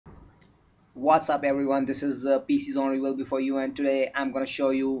What's up everyone, this is PC Zone Reveal before you, and today I'm gonna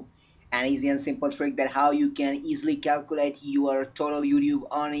show you an easy and simple trick that how you can easily calculate your total YouTube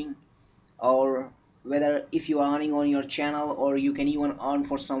earning, or whether if you are earning on your channel or you can even earn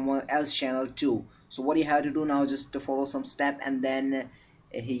for someone else's channel too. So what you have to do now, just to follow some step, and then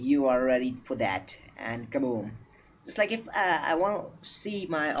you are ready for that, and kaboom. Just like if I want to see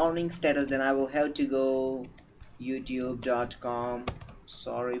my earning status, then I will have to go youtube.com,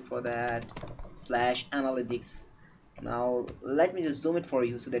 sorry for that, slash analytics. Now let me just zoom it for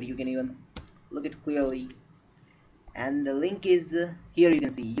you so that you can even look it clearly, and the link is here. You can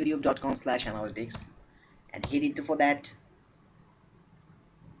see youtube.com slash analytics and hit enter for that.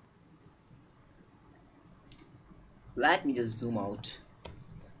 Let me just zoom out.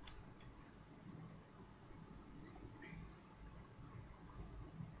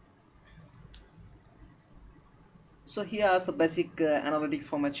 So here are some basic analytics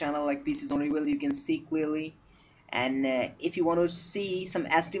for my channel like PC Zone Reveal. You can see clearly, and if you want to see some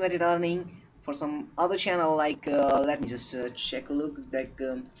estimated earning for some other channel like let me just check a look, like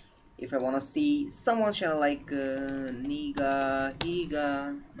if I want to see someone's channel like Niga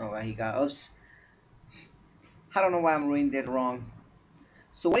Higa, no Higa, oops, I don't know why I'm reading that wrong.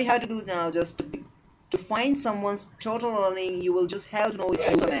 So what you have to do now, just to find someone's total earning, you will just have to know its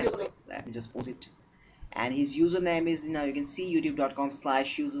username. Let me just post it, and his username is, now you can see youtube.com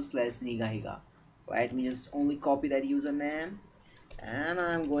slash user slash Nigahiga. Let me just only copy that username, and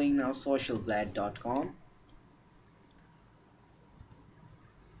I'm going now socialblade.com.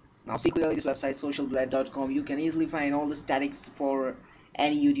 Now see clearly this website socialblade.com. You can easily find all the statics for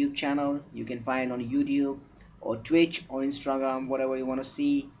any YouTube channel. You can find on YouTube or Twitch or Instagram, whatever you want to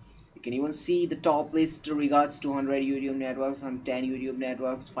see. You can even see the top list regards to 100 YouTube networks, and 10 YouTube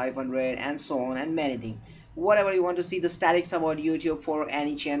networks, 500, and so on, and many things. Whatever you want to see the statics about YouTube for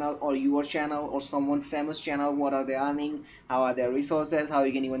any channel or your channel or someone famous channel, what are they earning, how are their resources, how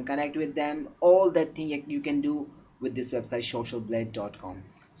you can even connect with them, all that thing you can do with this website socialblade.com.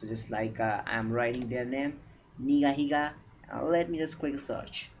 So just like I'm writing their name, Nigahiga, let me just click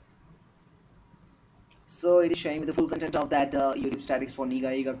search. So it is showing me the full content of that YouTube statics for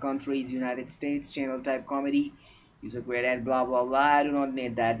Nigahiga: countries, United States, channel type comedy, user grade ad, blah blah blah. I do not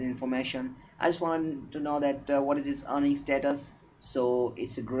need that information. I just want to know that what is its earning status. So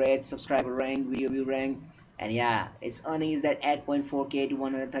it's a great subscriber rank, video view rank, and yeah, its earning is that 8.4k to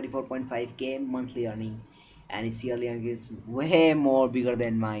 134.5k monthly earning, and its yearly earning is way more bigger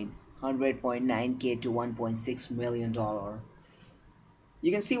than mine, 100.9k to 1.6 million dollar.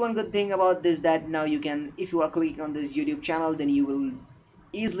 You can see one good thing about this, that now you can, if you are clicking on this YouTube channel, then you will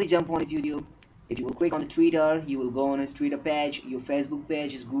easily jump on his YouTube. If you will click on the Twitter, you will go on his Twitter page, your Facebook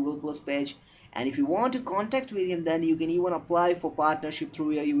page, his Google Plus page, and if you want to contact with him, then you can even apply for partnership through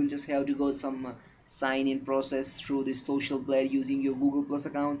here. You will just have to go some sign in process through this Social Blade using your Google Plus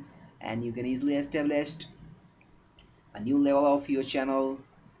account, and you can easily establish a new level of your channel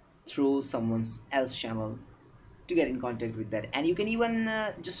through someone's else channel to get in contact with that. And you can even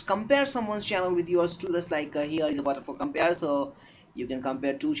just compare someone's channel with yours too. Just like here is a button for compare, so you can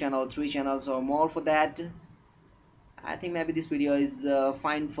compare 2 channels, 3 channels or more. For that, I think maybe this video is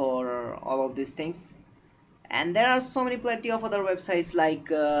fine for all of these things. And there are so many plenty of other websites like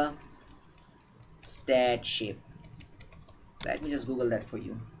Statship. Let me just google that for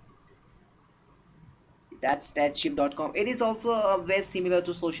you. That's statship.com. It is also very similar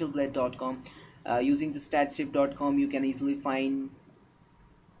to socialblade.com. Using the statship.com, you can easily find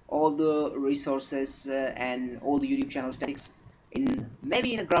all the resources and all the YouTube channel statics in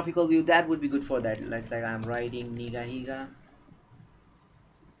maybe in a graphical view. That would be good for that. Like I'm writing Nigahiga.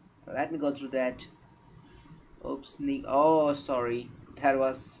 Let me go through that. Oops, oh sorry, that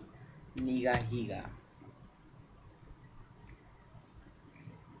was Nigahiga.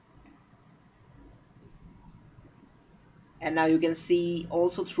 And now you can see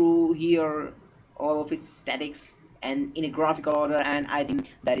also through here all of its statics and in a graphical order, and I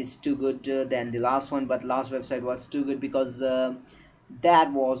think that is too good than the last one. But last website was too good because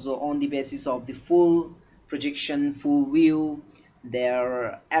that was on the basis of the full projection, full view,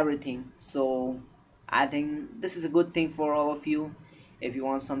 their everything. So I think this is a good thing for all of you. If you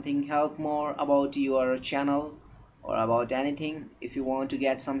want something help more about your channel or about anything, if you want to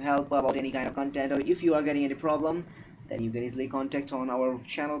get some help about any kind of content, or if you are getting any problem, then you can easily contact on our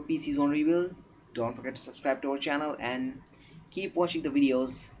channel PC Zone Reveal. Don't forget to subscribe to our channel and keep watching the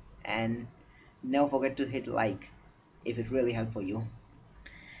videos, and never forget to hit like if it really helped for you.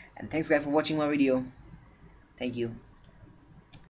 And thanks guys for watching my video. Thank you.